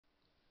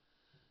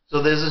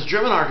So there's this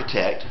German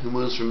architect who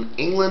moves from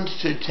England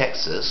to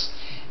Texas,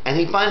 and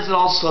he finds that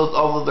also,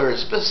 although there are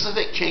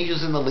specific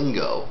changes in the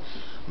lingo,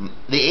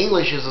 the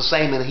English is the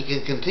same and he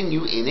can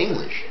continue in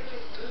English.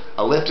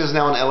 A lift is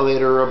now an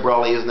elevator, a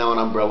brolly is now an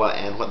umbrella,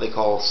 and what they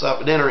call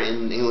dinner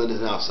in England is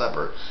now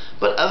supper.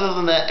 But other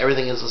than that,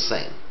 everything is the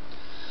same.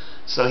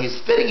 So he's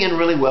fitting in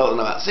really well,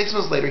 and about 6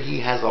 months later he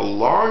has a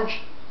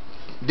large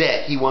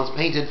deck he wants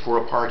painted for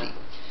a party.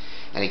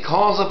 And he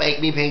calls up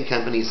Acme Paint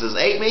Company. He says,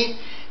 "Acme,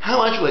 how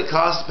much will it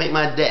cost to paint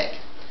my deck?"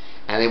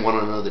 And they want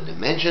to know the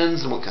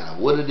dimensions and what kind of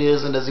wood it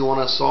is, and does he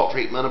want a salt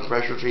treatment, a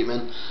pressure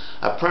treatment,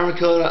 a primer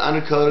coat, an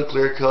undercoat, a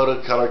clear coat,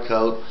 a color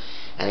coat.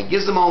 And he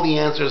gives them all the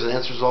answers and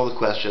answers all the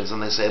questions,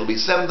 and they say it'll be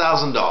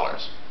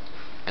 $7,000.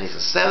 And he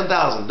says,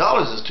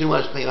 $7,000 is too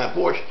much to paint my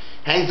porch.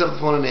 Hangs up the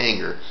phone in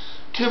anger.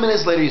 2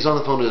 minutes later, he's on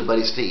the phone to his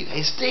buddy Steve.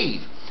 "Hey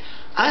Steve,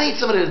 I need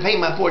somebody to paint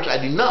my porch. I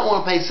do not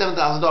want to pay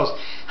 $7,000.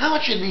 How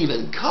much should it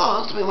even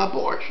cost to paint my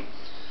porch?"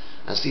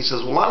 And Steve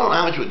says, "Well, I don't know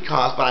how much it would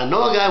cost, but I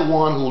know a guy,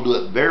 Juan, who will do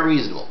it very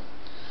reasonable."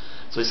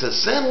 So he says,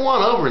 "Send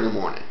Juan over in the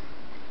morning."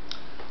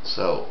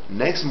 So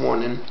next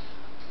morning,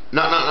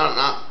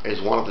 knock.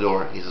 There's Juan at the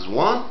door. He says,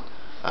 "Juan,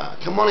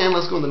 come on in.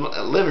 Let's go in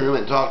the living room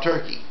and talk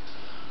turkey."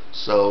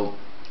 So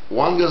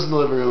Juan goes in the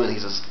living room and he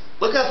says,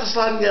 "Look out the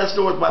sliding glass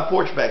door with my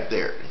porch back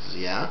there." He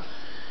says, "Yeah.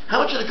 How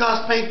much would it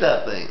cost to paint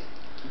that thing?"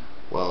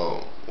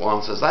 Well,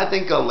 Juan says, "I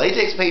think a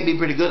latex paint would be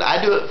pretty good.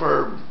 I do it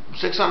for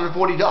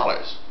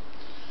 $640.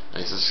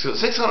 And he says,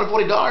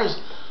 $640?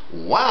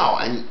 Wow.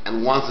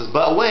 And Juan says,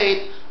 "But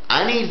wait,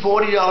 I need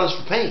 $40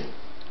 for paint."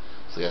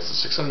 So he says,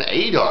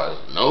 $680.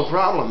 No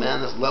problem,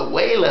 man. That's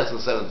way less than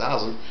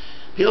 $7,000.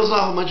 Peels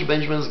off a bunch of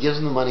Benjamins, gives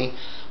him the money.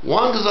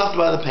 Juan goes off to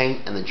buy the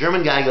paint, and the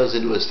German guy goes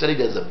into his study,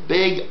 does a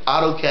big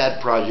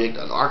AutoCAD project,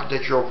 an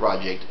architectural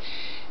project,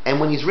 and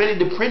when he's ready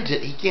to print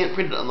it, he can't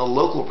print it on the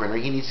local printer.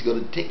 He needs to go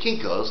to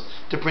Kinko's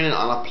to print it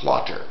on a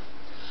plotter.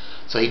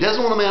 So he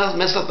doesn't want to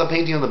mess up the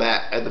painting on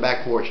at the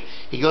back porch.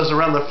 He goes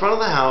around the front of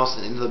the house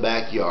and into the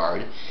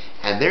backyard,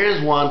 and there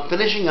is Juan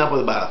finishing up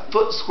with about a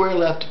foot square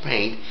left to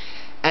paint,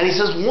 and he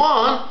says,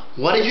 "Juan,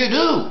 what did you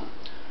do?"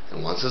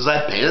 And Juan says, "I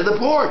painted the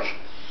porch."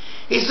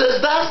 He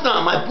says, "That's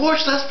not my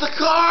porch, that's the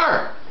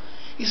car."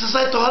 He says,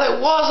 "I thought it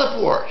was a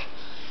Porsche."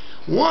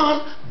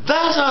 "Juan,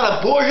 that's not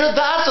a Porsche,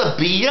 that's a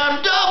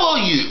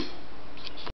BMW."